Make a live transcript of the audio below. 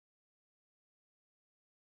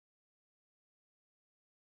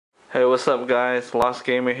Hey, what's up guys? Lost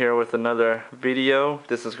Gamer here with another video.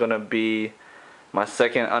 This is gonna be my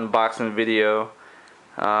second unboxing video.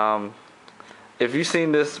 If you've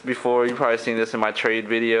seen this before, you've probably seen this in my trade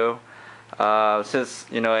video. Since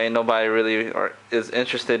ain't nobody really is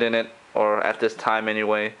interested in it, or at this time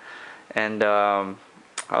anyway, and I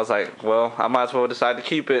was like, well, I might as well decide to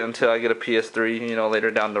keep it until I get a PS3, later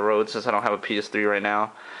down the road, since I don't have a PS3 right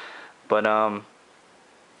now. But I've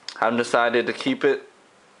decided to keep it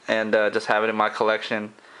and just have it in my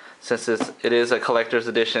collection, since it is a collector's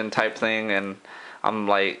edition type thing, and I'm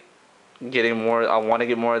like getting more. I want to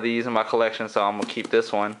get more of these in my collection, so I'm gonna keep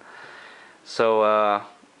this one. So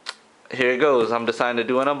here it goes. I'm deciding to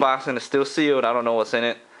do an unboxing. It's still sealed. I don't know what's in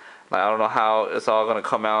it. Like, I don't know how it's all gonna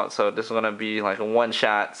come out. So this is gonna be like a one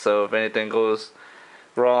shot. So if anything goes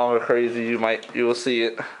wrong or crazy, you will see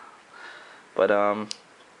it. But alright,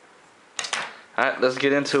 let's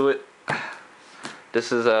get into it.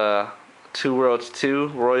 This is a Two Worlds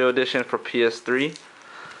 2 Royal Edition for PS3.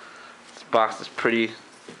 This box is pretty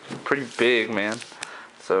big, man.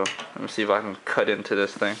 So let me see if I can cut into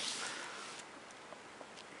this thing.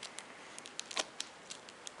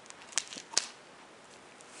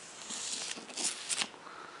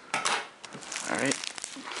 Alright.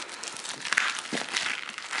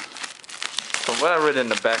 From what I read in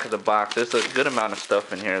the back of the box, there's a good amount of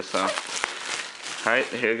stuff in here, so alright,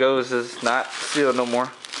 here it goes. It's not sealed no more.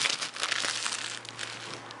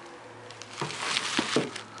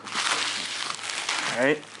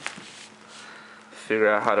 Alright. Figure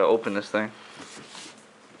out how to open this thing.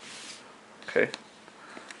 Okay.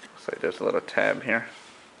 Looks like there's a little tab here.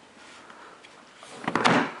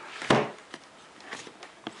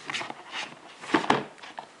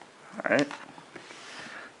 Alright.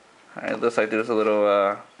 Alright, looks like there's a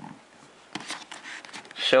little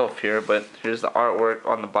shelf here, but here's the artwork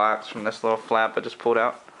on the box from this little flap I just pulled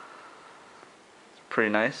out. It's pretty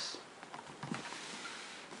nice.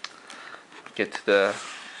 Get to this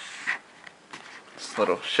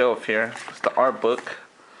little shelf here. It's the art book.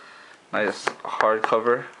 Nice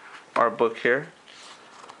hardcover art book here.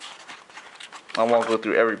 I won't go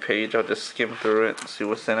through every page. I'll just skim through it and see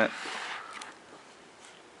what's in it.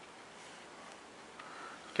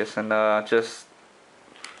 Guessing just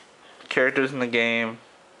characters in the game,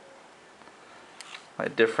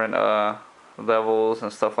 like different levels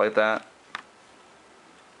and stuff like that.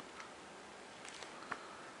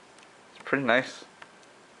 It's pretty nice.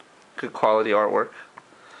 Good quality artwork.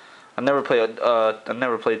 I never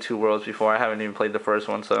played Two Worlds before. I haven't even played the first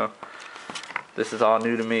one, so this is all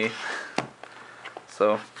new to me.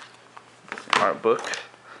 So, art book.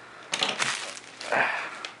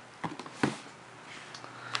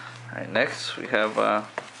 Alright, next we have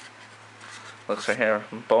looks right here,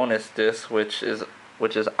 bonus disc, which is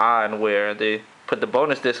odd, where they put the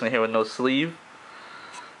bonus disc in here with no sleeve.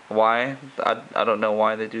 Why? I don't know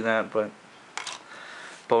why they do that, but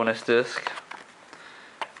bonus disc.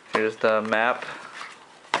 Here's the map.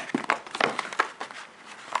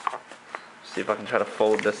 See if I can try to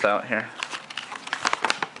fold this out here.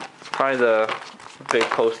 It's probably the big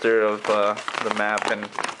poster of the map, and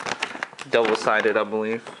double-sided, I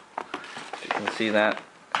believe. If you can see that.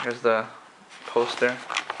 Here's the poster.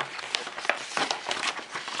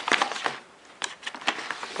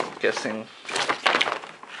 I'm guessing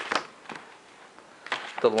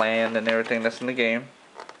the land and everything that's in the game.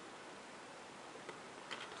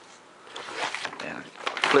 And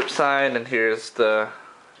flip side, and here's the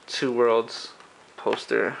Two Worlds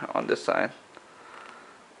poster on this side.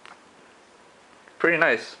 Pretty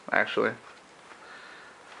nice, actually.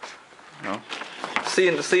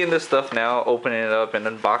 Seeing this stuff now, opening it up and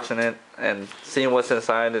unboxing it and seeing what's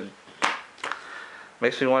inside, it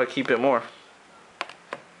makes me want to keep it more.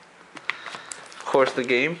 Of course, the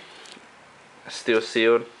game is still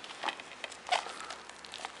sealed,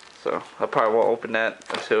 so I probably won't open that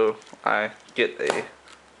until I get a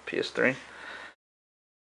PS3.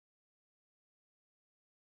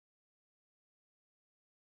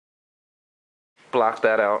 Block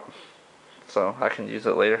that out so I can use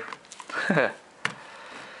it later.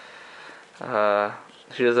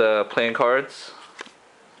 Here's playing cards.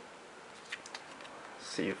 Let's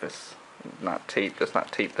see if it's not taped. It's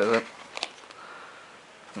not taped, is it?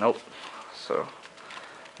 Nope. So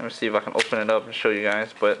let me see if I can open it up and show you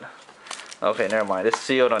guys. But okay, never mind. It's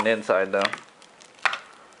sealed on the inside though.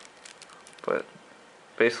 But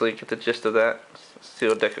basically, get the gist of that. It's a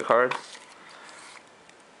sealed deck of cards.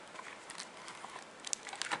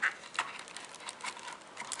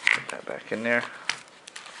 Put that back in there.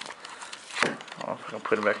 Oh, if I can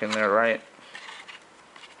put it back in there right.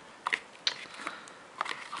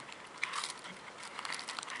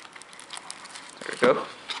 go.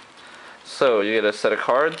 So you get a set of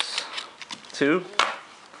cards, 2.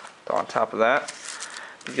 On top of that,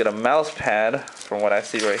 you get a mouse pad from what I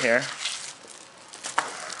see right here.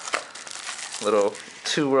 Little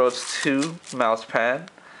 2 Worlds 2 mouse pad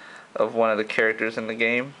of one of the characters in the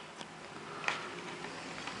game.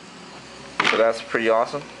 So that's pretty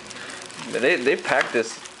awesome. They packed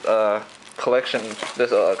this collection,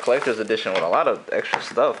 this collector's edition with a lot of extra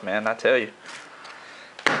stuff, man. I tell you.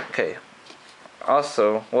 Okay.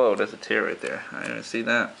 Also, whoa, there's a tear right there. I didn't even see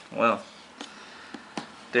that. Well,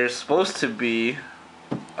 there's supposed to be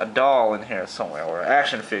a doll in here somewhere, or an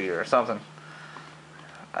action figure or something.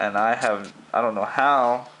 And I don't know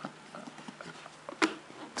how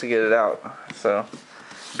to get it out. So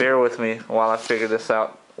bear with me while I figure this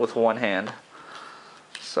out with one hand.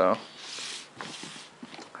 So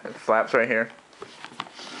it flaps right here.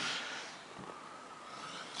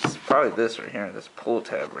 It's probably this right here, this pull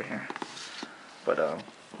tab right here. But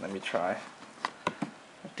let me try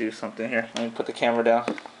do something here. Let me put the camera down.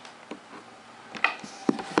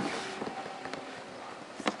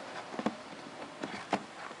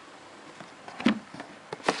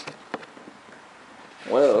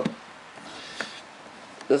 Well,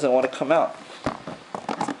 doesn't want to come out.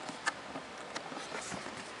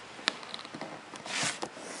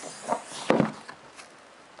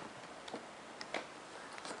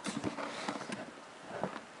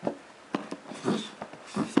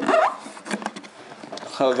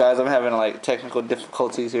 Oh guys, I'm having like technical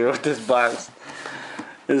difficulties here with this box.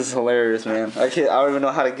 This is hilarious, man. I don't even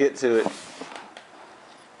know how to get to it.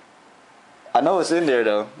 I know it's in there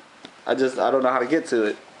though. I don't know how to get to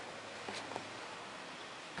it.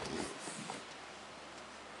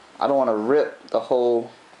 I don't want to rip the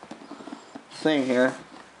whole thing here.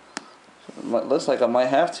 It looks like I might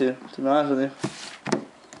have to be honest with you.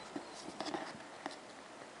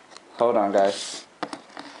 Hold on, guys.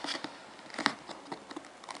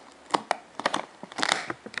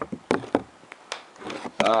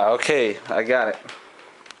 Okay, I got it.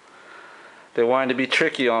 They wanted to be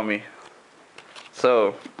tricky on me.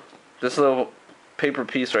 So, this little paper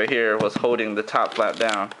piece right here was holding the top flap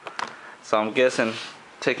down. So I'm guessing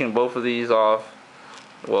taking both of these off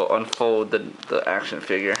will unfold the action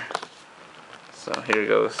figure. So here it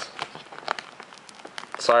goes.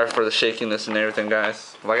 Sorry for the shakiness and everything,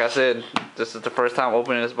 guys. Like I said, this is the first time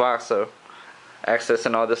opening this box, so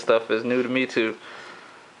accessing all this stuff is new to me too.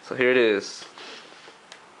 So here it is.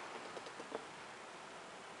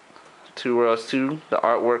 2 Worlds 2, the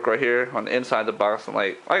artwork right here on the inside of the box. And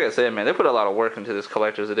like I said, man, they put a lot of work into this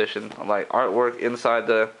collector's edition. Like artwork inside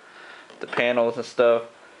the panels and stuff.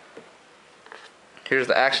 Here's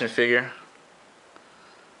the action figure.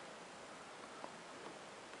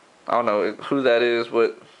 I don't know who that is,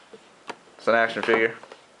 but it's an action figure.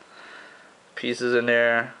 Pieces in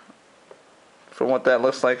there. From what that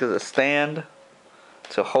looks like is a stand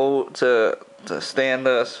to stand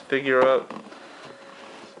this figure up.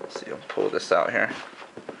 Let's see, I'll pull this out here.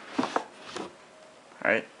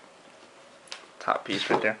 Alright. Top piece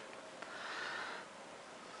right there.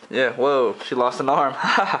 Yeah, whoa, she lost an arm.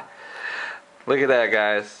 Look at that,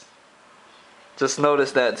 guys. Just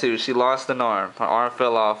noticed that too. She lost an arm. Her arm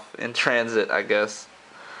fell off in transit, I guess.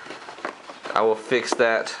 I will fix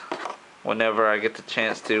that whenever I get the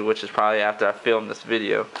chance to, which is probably after I film this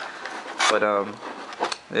video. But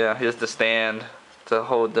yeah, here's the stand to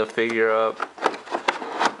hold the figure up.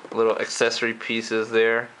 Little accessory pieces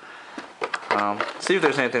there. See if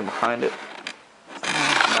there's anything behind it.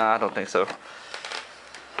 Nah, I don't think so.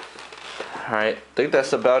 Alright, I think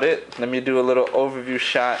that's about it. Let me do a little overview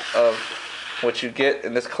shot of what you get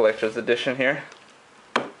in this collector's edition here.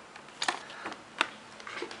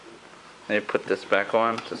 Let me put this back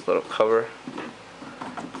on, this little cover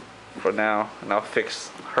for now, and I'll fix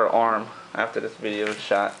her arm after this video is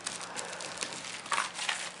shot.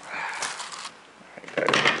 Alright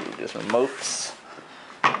guys, do these remotes.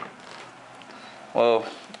 Well,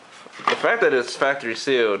 the fact that it's factory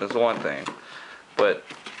sealed is one thing, but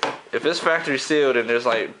if it's factory sealed and there's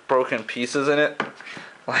like broken pieces in it,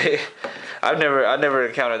 like I've never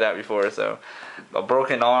encountered that before. So a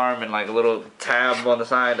broken arm and like a little tab on the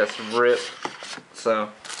side that's ripped. So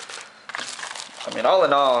I mean, all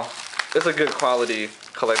in all, it's a good quality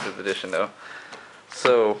collector's edition though.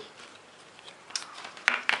 So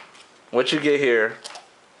what you get here,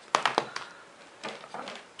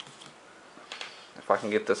 if I can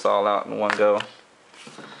get this all out in one go.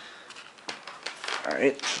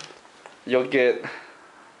 Alright, you'll get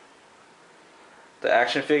the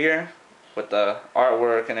action figure with the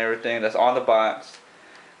artwork and everything that's on the box.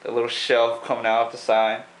 The little shelf coming out the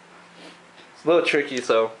side. It's a little tricky,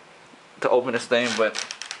 so to open this thing, but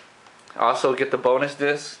I also get the bonus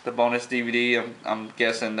disc, the bonus DVD. I'm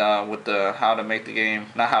guessing with the how to make the game,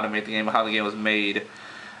 not how to make the game, but how the game was made.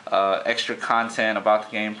 Extra content about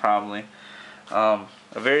the game probably. A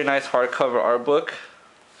very nice hardcover art book.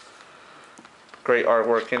 Great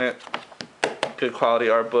artwork in it. Good quality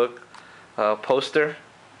art book. Poster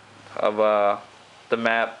of the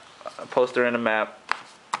map. A poster and a map.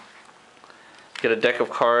 Get a deck of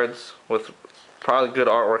cards with probably good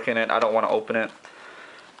artwork in it. I don't want to open it.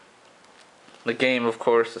 The game, of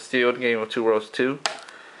course, the sealed game of Two Worlds 2.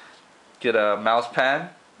 Get a mouse pad.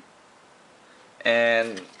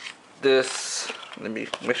 And this, let me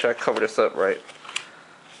make sure I cover this up right.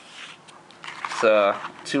 It's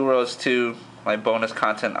Two Worlds 2, like bonus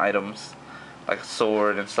content items, like a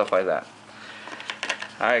sword and stuff like that.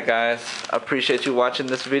 Alright guys, I appreciate you watching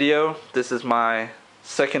this video. This is my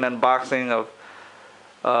second unboxing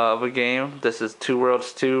of a game. This is Two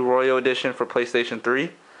Worlds 2 Royal Edition for PlayStation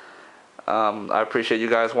 3. I appreciate you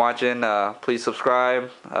guys watching. Please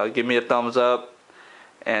subscribe, give me a thumbs up,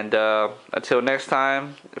 and until next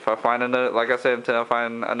time, if I find another, like I said, until I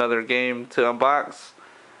find another game to unbox,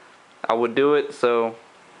 I would do it. So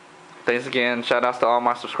thanks again, shout outs to all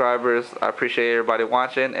my subscribers. I appreciate everybody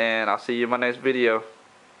watching, and I'll see you in my next video.